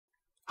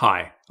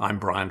Hi, I'm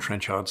Brian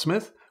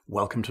Trenchard-Smith.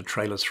 Welcome to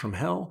Trailers from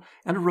Hell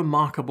and a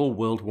remarkable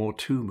World War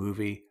II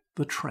movie,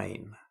 The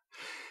Train.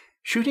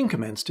 Shooting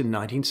commenced in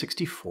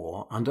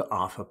 1964 under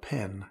Arthur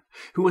Penn,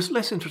 who was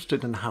less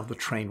interested in how the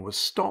train was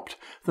stopped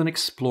than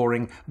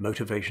exploring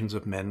motivations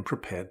of men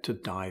prepared to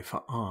die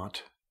for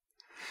art.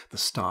 The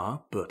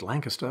star, Burt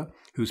Lancaster,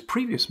 whose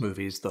previous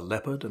movies The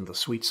Leopard and The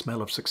Sweet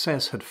Smell of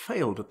Success had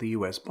failed at the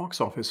US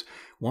box office,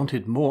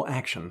 wanted more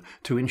action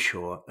to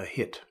ensure a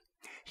hit.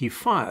 He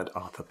fired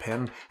Arthur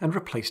Penn and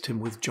replaced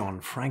him with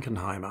John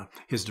Frankenheimer,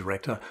 his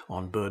director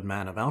on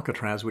Birdman of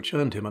Alcatraz, which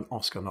earned him an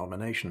Oscar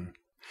nomination.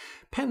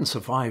 Penn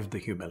survived the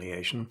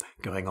humiliation,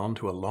 going on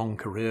to a long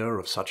career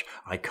of such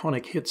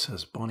iconic hits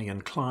as Bonnie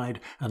and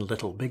Clyde and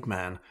Little Big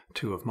Man,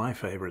 two of my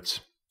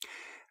favorites.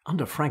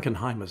 Under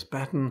Frankenheimer's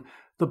baton,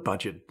 the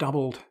budget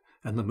doubled,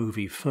 and the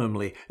movie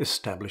firmly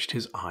established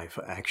his eye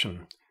for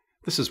action.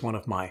 This is one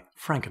of my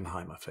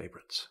Frankenheimer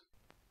favorites.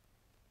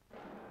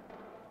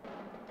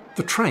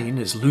 The Train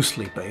is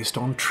loosely based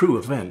on true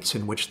events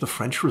in which the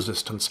French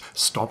resistance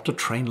stopped a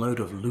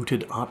trainload of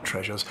looted art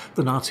treasures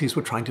the Nazis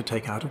were trying to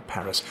take out of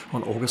Paris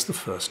on August 1,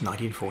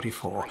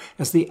 1944,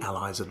 as the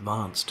Allies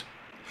advanced.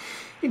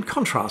 In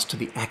contrast to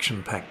the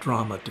action-packed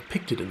drama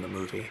depicted in the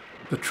movie,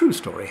 the true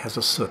story has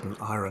a certain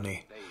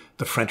irony.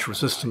 The French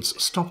resistance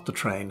stopped the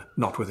train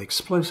not with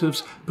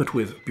explosives, but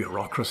with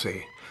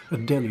bureaucracy, a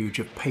deluge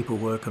of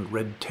paperwork and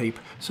red tape,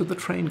 so the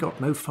train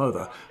got no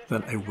further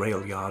than a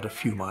rail yard a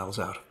few miles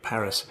out of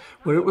Paris,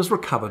 where it was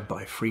recovered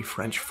by Free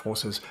French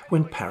forces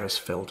when Paris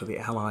fell to the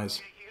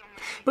Allies.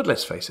 But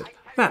let's face it,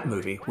 that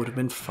movie would have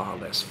been far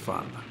less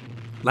fun.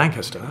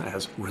 Lancaster,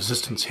 as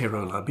resistance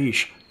hero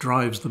Labiche,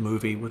 drives the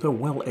movie with a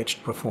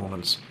well-etched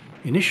performance,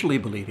 initially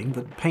believing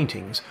that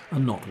paintings are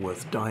not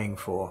worth dying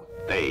for.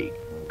 They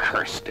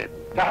cursed it.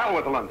 To hell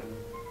with London.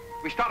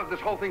 We started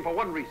this whole thing for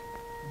one reason,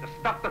 to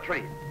stop the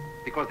train,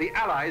 because the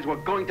Allies were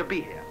going to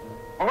be here.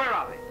 Well, where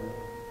are they?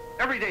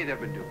 Every day they've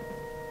been doomed,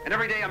 and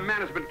every day a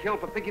man has been killed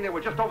for thinking they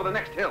were just over the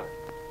next hill.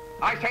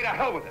 I say to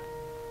hell with it.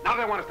 Now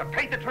they want us to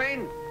paint the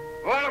train?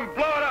 Let them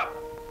blow it up!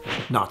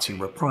 Nazi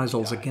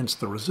reprisals against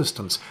the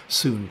resistance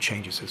soon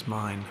changes his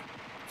mind.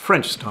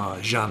 French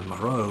star Jeanne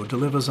Moreau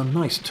delivers a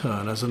nice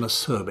turn as an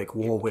acerbic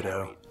war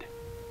widow.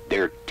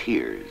 Their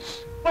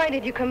tears. Why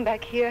did you come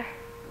back here?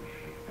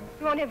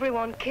 You want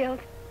everyone killed?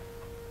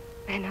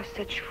 Men are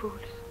such fools.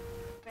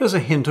 There's a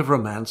hint of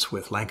romance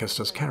with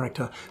Lancaster's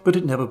character, but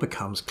it never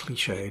becomes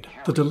cliched.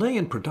 The delay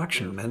in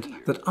production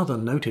meant that other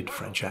noted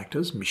French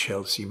actors,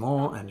 Michel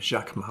Simon and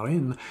Jacques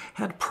Marin,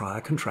 had prior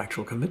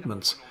contractual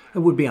commitments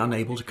and would be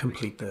unable to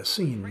complete their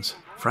scenes.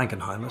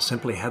 Frankenheimer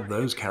simply had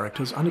those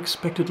characters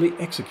unexpectedly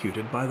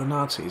executed by the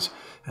Nazis,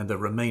 and their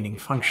remaining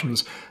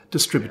functions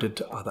distributed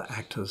to other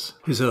actors.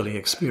 His early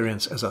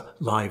experience as a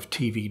live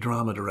TV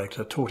drama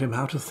director taught him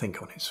how to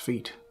think on his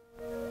feet.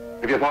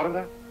 Have you thought of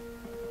that?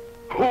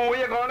 Who are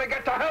you going to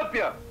get to help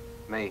you?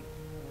 Me.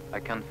 I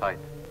can fight.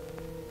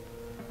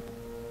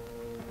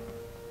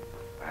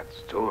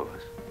 That's two of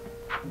us.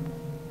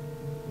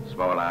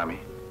 Small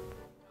army.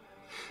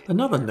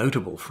 Another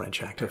notable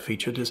French actor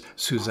featured is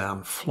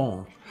Suzanne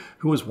Flon,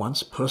 who was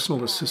once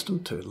personal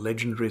assistant to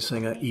legendary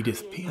singer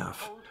Edith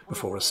Piaf,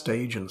 before a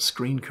stage and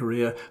screen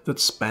career that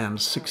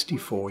spanned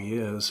 64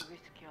 years.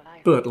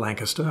 Burt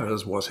Lancaster,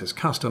 as was his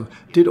custom,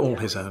 did all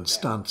his own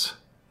stunts.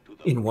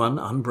 In one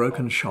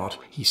unbroken shot,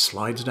 he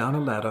slides down a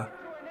ladder,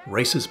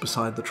 races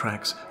beside the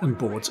tracks, and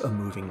boards a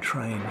moving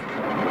train.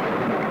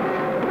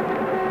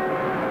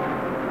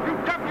 You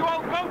dump, you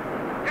old goat!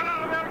 Get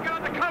out of there and get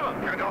under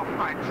cover! Get off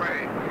my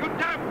train! You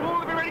damn fool!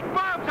 They'll be ready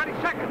bombs any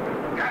second!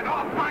 Get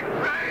off my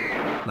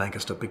train!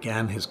 Lancaster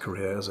began his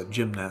career as a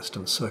gymnast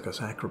and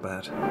circus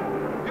acrobat.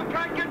 You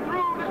can't get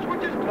through! The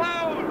switch is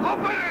closed!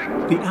 Open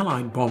it! The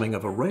Allied bombing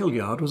of a rail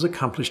yard was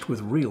accomplished with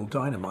real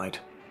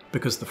dynamite,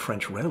 because the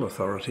French Rail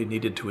Authority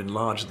needed to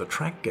enlarge the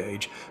track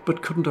gauge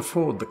but couldn't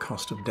afford the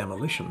cost of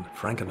demolition.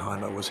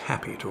 Frankenheimer was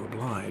happy to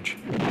oblige.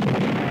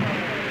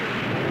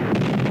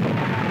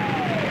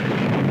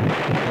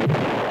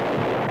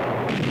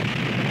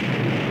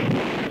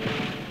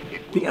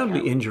 The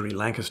only injury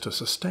Lancaster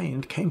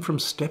sustained came from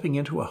stepping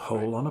into a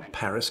hole on a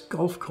Paris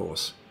golf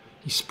course.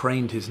 He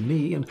sprained his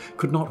knee and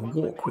could not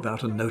walk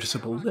without a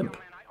noticeable limp.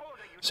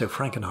 So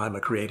Frankenheimer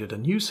created a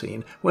new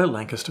scene where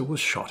Lancaster was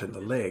shot in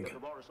the leg.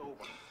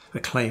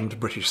 Acclaimed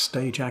British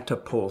stage actor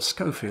Paul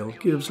Scofield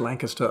gives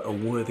Lancaster a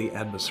worthy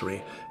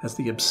adversary as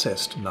the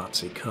obsessed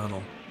Nazi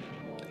colonel.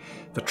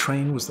 The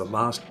Train was the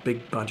last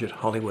big-budget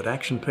Hollywood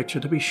action picture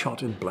to be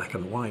shot in black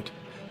and white,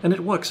 and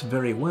it works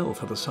very well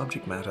for the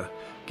subject matter,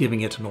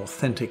 giving it an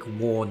authentic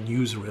war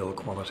newsreel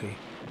quality,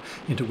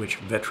 into which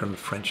veteran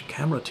French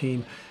camera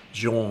team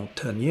Jean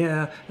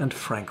Ternier and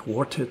Frank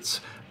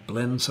Wartitz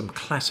blend some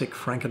classic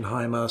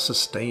Frankenheimer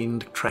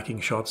sustained tracking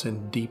shots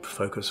in deep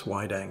focus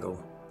wide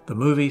angle. The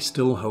movie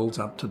still holds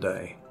up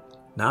today.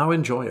 Now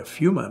enjoy a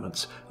few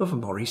moments of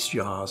Maurice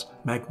Jarre's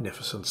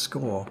magnificent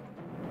score.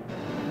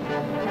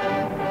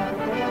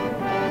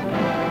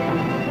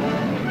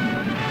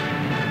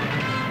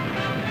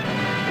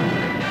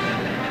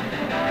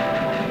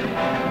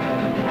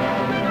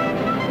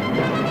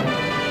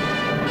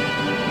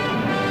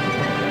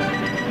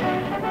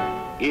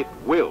 It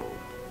will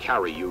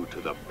carry you to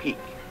the peak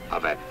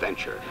of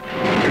adventure.